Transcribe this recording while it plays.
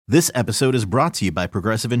This episode is brought to you by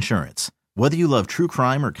Progressive Insurance. Whether you love true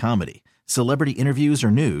crime or comedy, celebrity interviews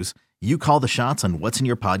or news, you call the shots on what's in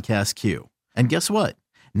your podcast queue. And guess what?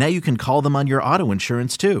 Now you can call them on your auto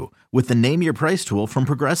insurance too with the Name Your Price tool from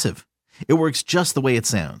Progressive. It works just the way it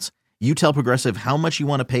sounds. You tell Progressive how much you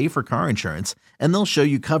want to pay for car insurance, and they'll show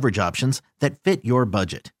you coverage options that fit your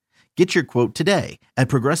budget. Get your quote today at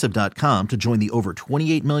Progressive.com to join the over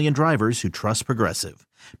 28 million drivers who trust Progressive.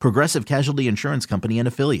 Progressive Casualty Insurance Company and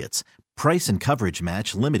Affiliates. Price and coverage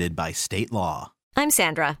match limited by state law. I'm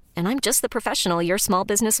Sandra, and I'm just the professional your small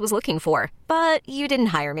business was looking for. But you didn't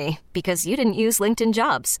hire me because you didn't use LinkedIn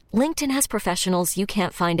Jobs. LinkedIn has professionals you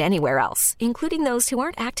can't find anywhere else, including those who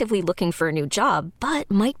aren't actively looking for a new job, but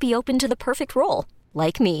might be open to the perfect role,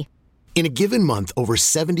 like me. In a given month, over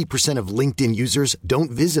 70% of LinkedIn users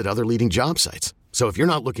don't visit other leading job sites. So if you're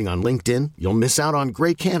not looking on LinkedIn, you'll miss out on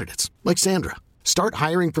great candidates like Sandra. Start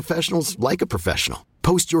hiring professionals like a professional.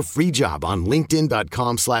 Post your free job on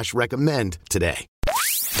linkedin.com/recommend today.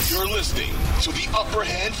 You're listening to the Upper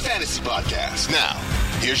Hand Fantasy Podcast. Now,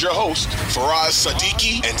 here's your host, Faraz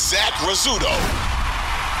Sadiki and Zach Rizzuto.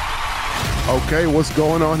 Okay, what's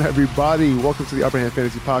going on, everybody? Welcome to the Upper Hand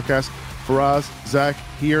Fantasy Podcast. Faraz, Zach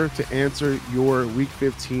here to answer your Week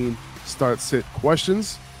 15 start-sit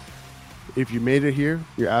questions. If you made it here,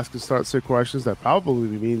 you're asking start-sit questions. That probably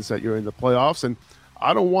means that you're in the playoffs, and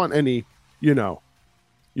I don't want any,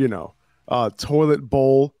 toilet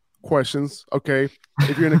bowl questions. Okay,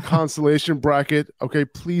 if you're in a consolation bracket, okay,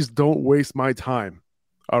 please don't waste my time.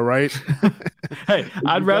 All right. Hey,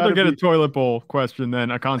 I'd rather get a toilet bowl question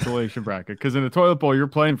than a consolation bracket, because in a toilet bowl, you're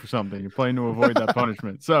playing for something. You're playing to avoid that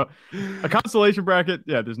punishment. So a consolation bracket,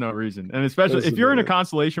 yeah, there's no reason. And especially if you're in a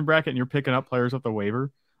consolation bracket and you're picking up players off the waiver,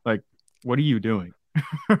 like, what are you doing?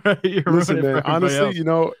 Listen, man, honestly,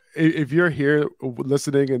 if you're here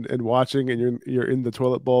listening and watching and you're in the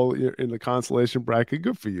toilet bowl, you're in the consolation bracket,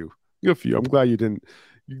 good for you. Good for you. I'm glad you didn't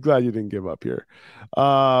give up here.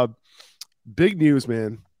 Big news,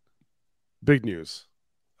 man. Big news.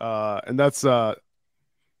 And that's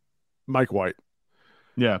Mike White.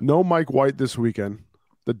 Yeah. No Mike White this weekend.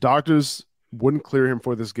 The doctors wouldn't clear him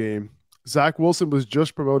for this game. Zach Wilson was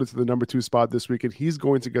just promoted to the number 2 spot this weekend. He's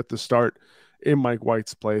going to get the start in Mike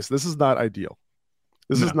White's place. This is not ideal.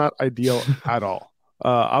 This is not ideal at all.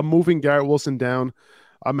 I'm moving Garrett Wilson down.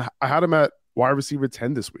 I had him at wide receiver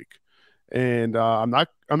 10 this week. And I'm not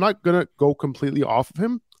gonna go completely off of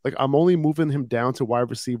him. Like, I'm only moving him down to wide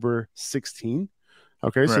receiver 16.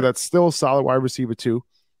 Okay, right. So that's still a solid wide receiver 2.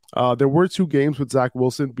 There were 2 games with Zach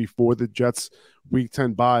Wilson before the Jets week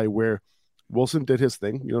 10 bye where Wilson did his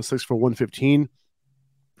thing, 6 for 115.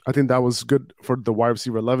 I think that was good for the wide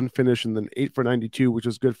receiver 11 finish, and then 8 for 92, which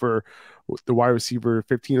is good for the wide receiver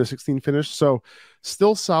 15 or 16 finish. So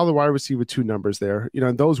still solid wide receiver 2 numbers there.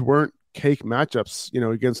 And those weren't cake matchups,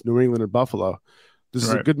 against New England and Buffalo. This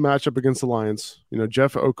is a good matchup against the Lions.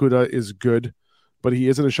 Jeff Okudah is good, but he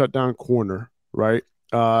isn't a shutdown corner, right?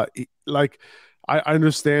 I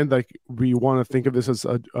understand, like, we want to think of this as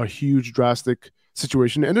a huge, drastic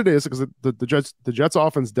situation, and it is, because the Jets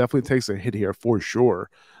offense definitely takes a hit here for sure.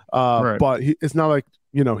 But it's not like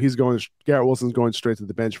Garrett Wilson's going straight to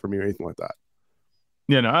the bench for me or anything like that.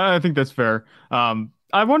 Yeah, no, I think that's fair.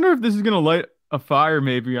 I wonder if this is going to light a fire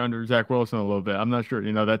maybe under Zach Wilson a little bit. I'm not sure.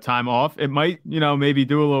 That time off, it might maybe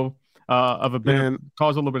do a little of a bit,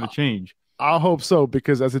 cause a little bit of change. I hope so,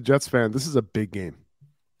 because as a Jets fan, this is a big game.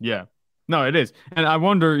 Yeah. No, it is. And I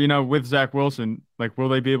wonder, with Zach Wilson, like, will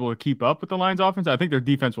they be able to keep up with the Lions offense? I think their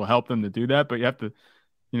defense will help them to do that, but you have to,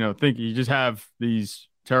 think you just have these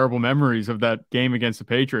terrible memories of that game against the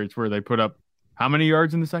Patriots where they put up how many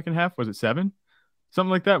yards in the second half? Was it 7? Something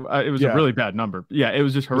like that. It was a really bad number. Yeah, it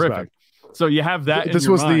was just horrific. So you have that. This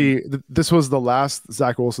was the last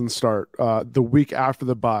Zach Wilson start. The week after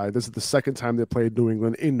the bye. This is the second time they played New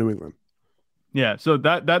England in New England. Yeah, so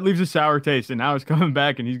that leaves a sour taste, and now he's coming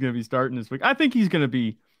back, and he's going to be starting this week. I think he's going to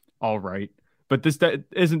be all right, but that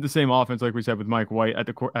isn't the same offense like we said with Mike White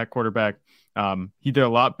at quarterback. He did a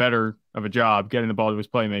lot better of a job getting the ball to his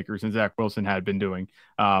playmakers than Zach Wilson had been doing.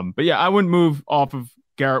 But yeah, I wouldn't move off of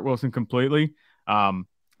Garrett Wilson completely.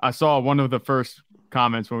 I saw one of the first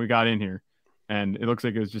comments when we got in here, and it looks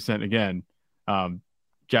like it was just sent again.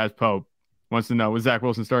 Jazz Pope wants to know, with Zach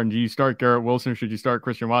Wilson starting, do you start Garrett Wilson or should you start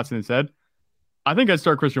Christian Watson instead? I think I'd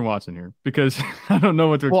start Christian Watson here because I don't know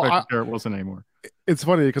what to expect with Garrett Wilson anymore. It's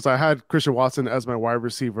funny because I had Christian Watson as my wide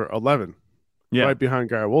receiver 11, right behind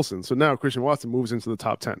Garrett Wilson. So now Christian Watson moves into the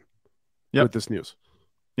top 10 with this news.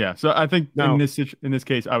 Yeah, so I think in this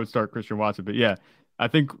case, I would start Christian Watson. But yeah, I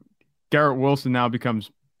think Garrett Wilson now becomes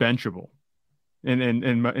benchable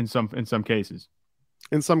in some cases.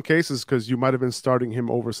 in some cases because you might have been starting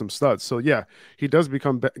him over some studs. So yeah,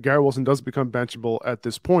 Garrett Wilson does become benchable at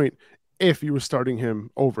this point if you were starting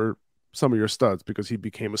him over some of your studs because he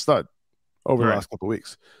became a stud over the last couple of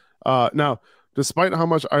weeks. Now, despite how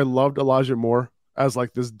much I loved Elijah Moore as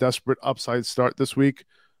like this desperate upside start this week,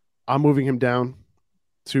 I'm moving him down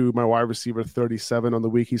to my wide receiver 37 on the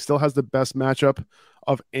week. He still has the best matchup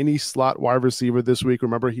of any slot wide receiver this week.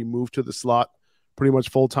 Remember, he moved to the slot pretty much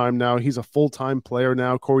full-time now. He's a full-time player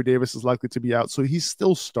now. Corey Davis is likely to be out, so he's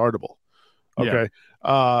still startable. Okay.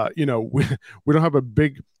 Yeah. We don't have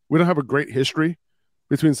a great history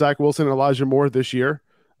between Zach Wilson and Elijah Moore this year.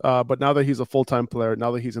 But now that he's a full-time player,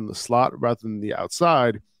 now that he's in the slot rather than the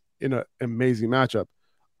outside in an amazing matchup,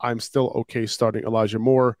 I'm still okay starting Elijah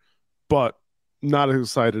Moore, but not as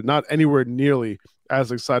excited, not anywhere nearly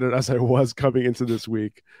as excited as I was coming into this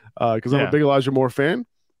week because I'm a big Elijah Moore fan.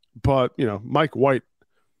 But, Mike White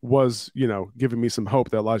was, giving me some hope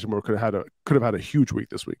that Elijah Moore could have had a huge week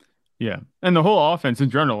this week. Yeah. And the whole offense in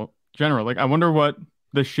general, like, I wonder what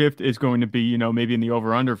the shift is going to be, maybe in the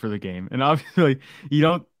over-under for the game. And obviously, you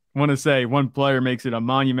don't want to say one player makes it a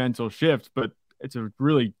monumental shift, but it's a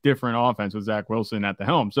really different offense with Zach Wilson at the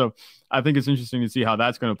helm. So I think it's interesting to see how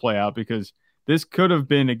that's going to play out because this could have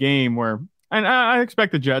been a game where, and I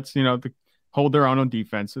expect the Jets, to hold their own on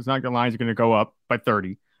defense. It's not like the Lions are going to go up by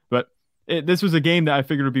 30. But this was a game that I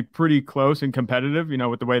figured would be pretty close and competitive,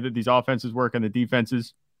 with the way that these offenses work and the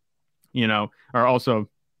defenses, are also,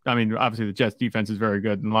 obviously the Jets defense is very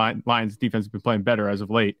good and Lions defense has been playing better as of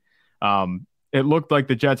late. It looked like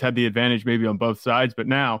the Jets had the advantage maybe on both sides, but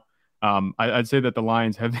now I'd say that the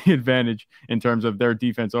Lions have the advantage in terms of their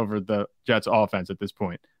defense over the Jets offense at this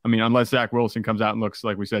point. Unless Zach Wilson comes out and looks,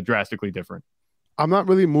 like we said, drastically different. I'm not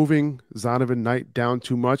really moving Zonovan Knight down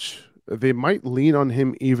too much. They might lean on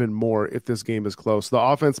him even more if this game is close. The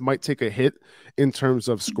offense might take a hit in terms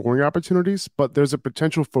of scoring opportunities, but there's a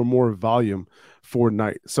potential for more volume for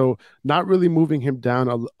Knight. So not really moving him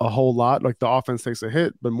down a whole lot. Like the offense takes a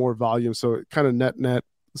hit, but more volume. So kind of net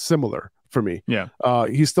similar for me. Yeah.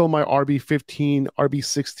 He's still my RB15,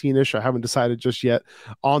 RB16-ish. I haven't decided just yet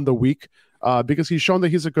on the week because he's shown that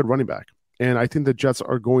he's a good running back. And I think the Jets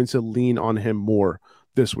are going to lean on him more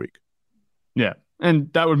this week. Yeah.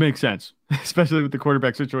 And that would make sense, especially with the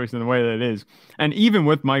quarterback situation and the way that it is. And even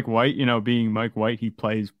with Mike White, being Mike White, he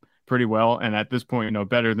plays pretty well. And at this point,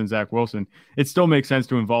 better than Zach Wilson. It still makes sense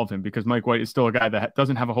to involve him because Mike White is still a guy that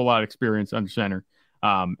doesn't have a whole lot of experience under center.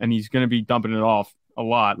 And he's going to be dumping it off a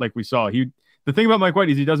lot. Like we saw, the thing about Mike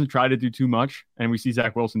White is he doesn't try to do too much. And we see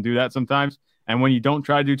Zach Wilson do that sometimes. And when you don't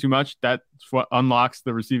try to do too much, that's what unlocks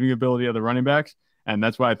the receiving ability of the running backs. And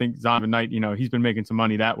that's why I think Zonovan Knight, he's been making some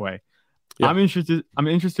money that way. Yeah. I'm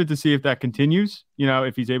interested to see if that continues.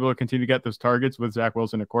 If he's able to continue to get those targets with Zach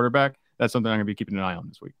Wilson at quarterback, that's something I'm going to be keeping an eye on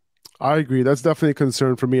this week. I agree. That's definitely a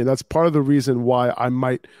concern for me. And that's part of the reason why I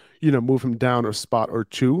might, move him down a spot or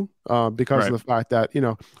two because of the fact that,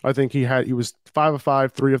 I think he was 5 of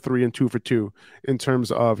 5, 3 of 3, and 2 for 2 in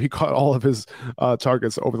terms of he caught all of his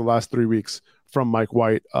targets over the last 3 weeks from Mike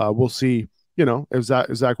White. We'll see, if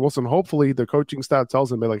Zach Wilson, hopefully the coaching staff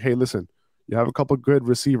tells him, hey, listen, you have a couple of good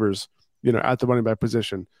receivers, at the running back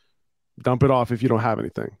position. Dump it off if you don't have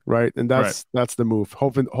anything, right? And that's the move.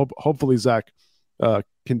 Hopefully Zach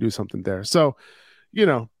can do something there. So,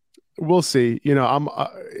 we'll see.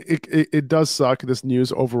 It does suck, this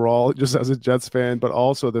news overall, just as a Jets fan, but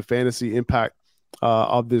also the fantasy impact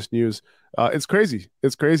of this news. It's crazy.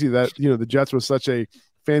 It's crazy that the Jets were such a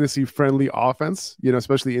fantasy friendly offense,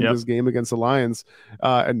 especially in this game against the Lions,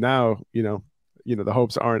 and now the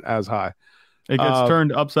hopes aren't as high. It gets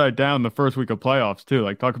turned upside down the first week of playoffs, too.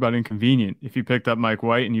 Like, talk about inconvenient. If you picked up Mike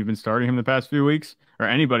White and you've been starting him the past few weeks, or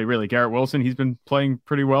anybody really, Garrett Wilson, he's been playing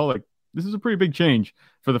pretty well. Like, this is a pretty big change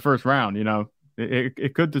for the first round,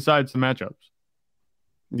 It could decide some matchups.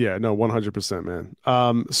 Yeah, no, 100%,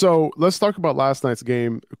 man. So let's talk about last night's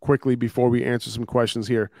game quickly before we answer some questions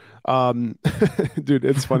here. Dude,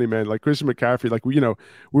 it's funny, man. Like, Christian McCaffrey, like, we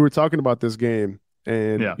were talking about this game.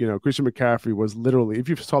 And, Christian McCaffrey was literally, if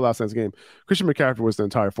you saw last night's game, Christian McCaffrey was the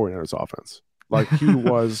entire 49ers offense. Like, he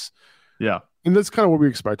was. Yeah. And that's kind of what we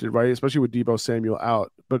expected, right? Especially with Deebo Samuel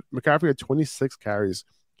out. But McCaffrey had 26 carries.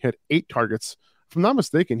 He had 8 targets. If I'm not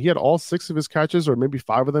mistaken, he had all 6 of his catches, or maybe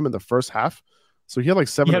 5 of them in the first half. So he had like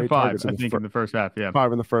 7 or 8 targets in the first half. Yeah.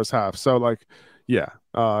 5 in the first half. So, like, yeah,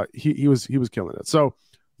 he was killing it. So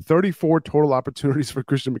 34 total opportunities for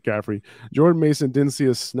Christian McCaffrey. Jordan Mason didn't see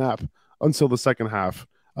a snap until the second half,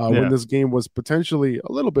 when this game was potentially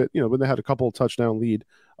a little bit, when they had a couple touchdown lead,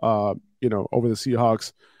 over the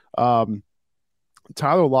Seahawks.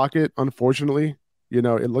 Tyler Lockett, unfortunately,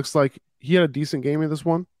 it looks like he had a decent game in this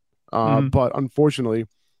one, but unfortunately,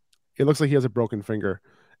 it looks like he has a broken finger,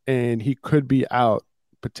 and he could be out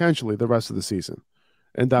potentially the rest of the season,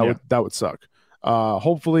 and that would suck.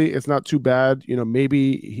 Hopefully, it's not too bad.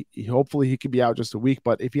 Maybe hopefully he could be out just a week,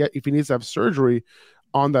 but if he needs to have surgery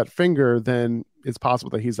on that finger, then it's possible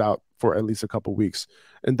that he's out for at least a couple weeks,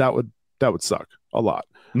 and that would suck a lot.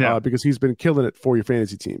 Because he's been killing it for your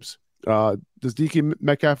fantasy teams. Does DK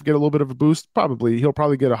Metcalf get a little bit of a boost? Probably. He'll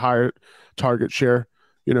probably get a higher target share,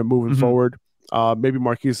 moving forward. Maybe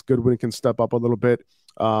Marquise Goodwin can step up a little bit.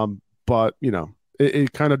 But,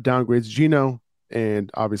 it kind of downgrades Geno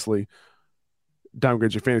and obviously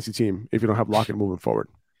downgrades your fantasy team if you don't have Lockett moving forward.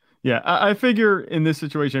 Yeah, I figure in this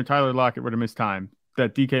situation, if Tyler Lockett were to miss time,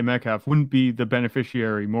 that DK Metcalf wouldn't be the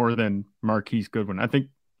beneficiary more than Marquise Goodwin. I think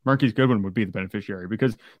Marquise Goodwin would be the beneficiary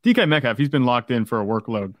because DK Metcalf, he's been locked in for a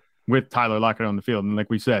workload with Tyler Lockett on the field. And like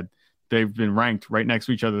we said, they've been ranked right next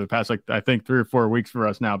to each other the past, I think 3 or 4 weeks for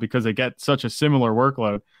us now because they get such a similar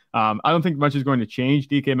workload. I don't think much is going to change.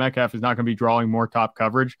 DK Metcalf is not going to be drawing more top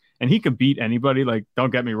coverage, and he can beat anybody.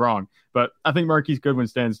 Don't get me wrong, but I think Marquise Goodwin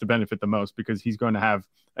stands to benefit the most because he's going to have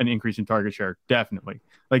an increase in target share. Definitely.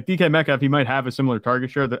 Like DK Metcalf, he might have a similar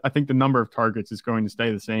target share. I think the number of targets is going to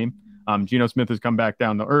stay the same. Geno Smith has come back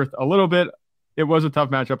down to earth a little bit. It was a tough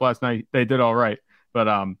matchup last night. They did all right. But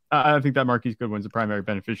I think that Marquise Goodwin's the primary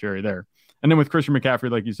beneficiary there. And then with Christian McCaffrey,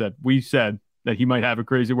 like you said, we said that he might have a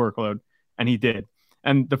crazy workload, and he did.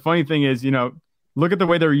 And the funny thing is, look at the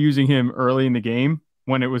way they were using him early in the game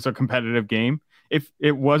when it was a competitive game. If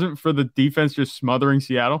it wasn't for the defense just smothering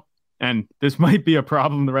Seattle, and this might be a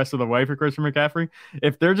problem the rest of the way for Christian McCaffrey,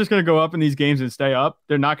 if they're just going to go up in these games and stay up,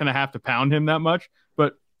 they're not going to have to pound him that much.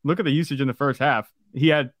 But look at the usage in the first half. I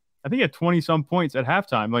think he had 20-some points at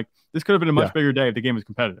halftime. This could have been a much bigger day if the game was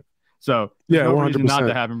competitive. So there's no reason not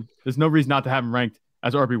to have him. There's no reason not to have him ranked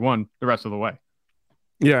as RB1 the rest of the way.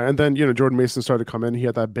 Yeah, and then Jordan Mason started to come in. He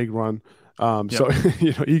had that big run, so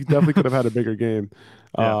he definitely could have had a bigger game.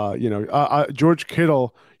 George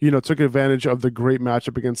Kittle, took advantage of the great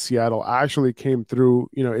matchup against Seattle. Actually came through.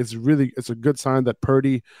 It's a good sign that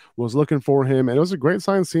Purdy was looking for him, and it was a great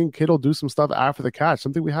sign seeing Kittle do some stuff after the catch,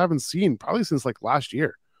 something we haven't seen probably since last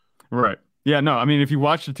year. Right. Yeah, no, I mean, if you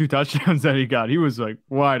watch the 2 touchdowns that he got, he was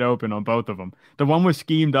wide open on both of them. The one was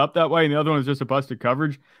schemed up that way, and the other one was just a busted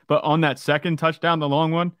coverage. But on that second touchdown, the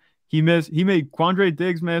long one, he made Quandre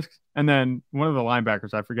Diggs miss, and then one of the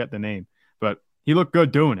linebackers, I forget the name, but he looked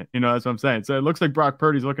good doing it. That's what I'm saying. So it looks like Brock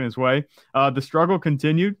Purdy's looking his way. The struggle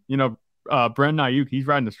continued. Brandon Ayuk, he's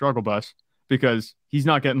riding the struggle bus because he's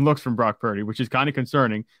not getting looks from Brock Purdy, which is kind of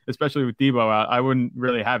concerning, especially with Debo out. I wouldn't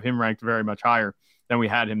really have him ranked very much higher than we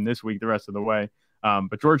had him this week the rest of the way.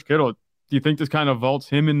 But George Kittle, do you think this kind of vaults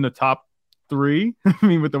him in the top 3? I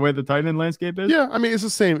mean, with the way the tight end landscape is? Yeah, I mean, it's the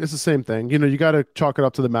same thing. You got to chalk it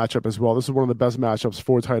up to the matchup as well. This is one of the best matchups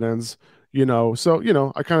for tight ends,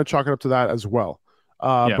 so, I kind of chalk it up to that as well.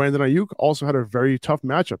 Brandon Ayuk also had a very tough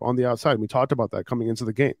matchup on the outside. We talked about that coming into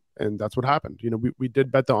the game, and that's what happened. We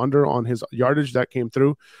did bet the under on his yardage. That came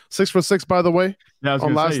through. 6 for 6, by the way,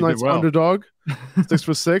 on last night's underdog. 6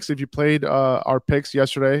 for 6. If you played our picks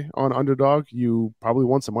yesterday on underdog, you probably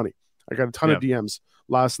won some money. I got a ton of DMs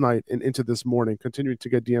last night and into this morning, continuing to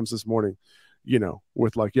get DMs this morning,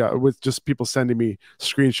 with just people sending me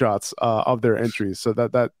screenshots of their entries. So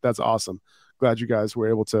that's awesome. Glad you guys were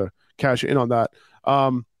able to cash in on that.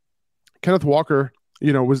 Kenneth Walker,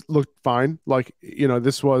 looked fine.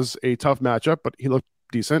 This was a tough matchup, but he looked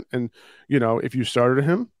decent. And, if you started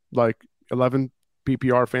him, 11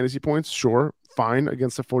 PPR fantasy points, sure, fine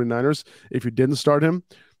against the 49ers. If you didn't start him,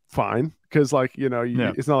 fine. Because,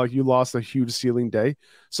 it's not like you lost a huge ceiling day.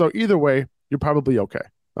 So either way, you're probably okay,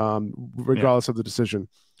 regardless of the decision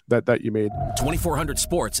that you made. 2400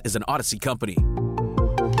 Sports is an Odyssey company.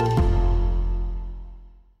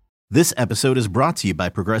 This episode is brought to you by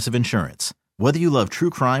Progressive Insurance. Whether you love true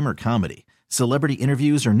crime or comedy, celebrity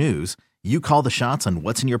interviews or news, you call the shots on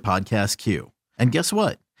what's in your podcast queue. And guess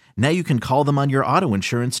what? Now you can call them on your auto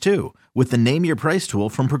insurance too with the Name Your Price tool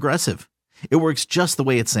from Progressive. It works just the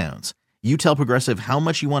way it sounds. You tell Progressive how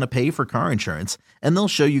much you want to pay for car insurance, and they'll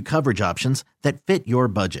show you coverage options that fit your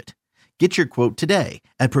budget. Get your quote today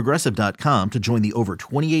at Progressive.com to join the over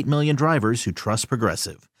 28 million drivers who trust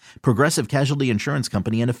Progressive. Progressive Casualty Insurance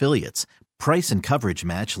Company and Affiliates. Price and coverage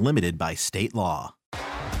match limited by state law.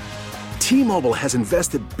 T-Mobile has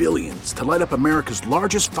invested billions to light up America's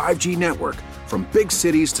largest 5G network, from big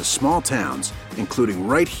cities to small towns, including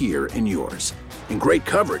right here in yours. And great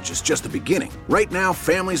coverage is just the beginning. Right now,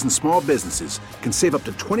 families and small businesses can save up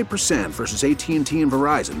to 20% versus AT&T and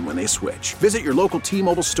Verizon when they switch. Visit your local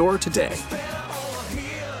T-Mobile store today.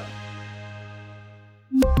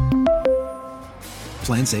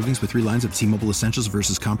 Plan savings with 3 lines of T-Mobile Essentials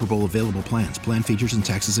versus comparable available plans. Plan features and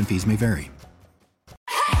taxes and fees may vary.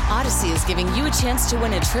 Odyssey is giving you a chance to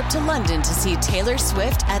win a trip to London to see Taylor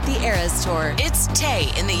Swift at the Eras Tour. It's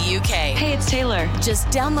Tay in the UK. Hey, it's Taylor. Just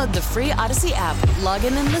download the free Odyssey app, log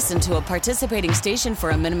in and listen to a participating station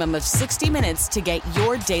for a minimum of 60 minutes to get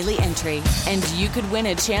your daily entry. And you could win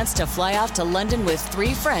a chance to fly off to London with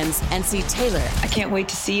 3 friends and see Taylor. I can't wait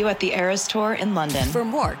to see you at the Eras Tour in London. For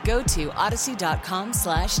more, go to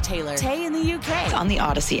odyssey.com/Taylor. Tay in the UK. On the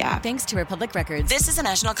Odyssey app. Thanks to Republic Records. This is a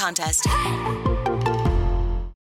national contest.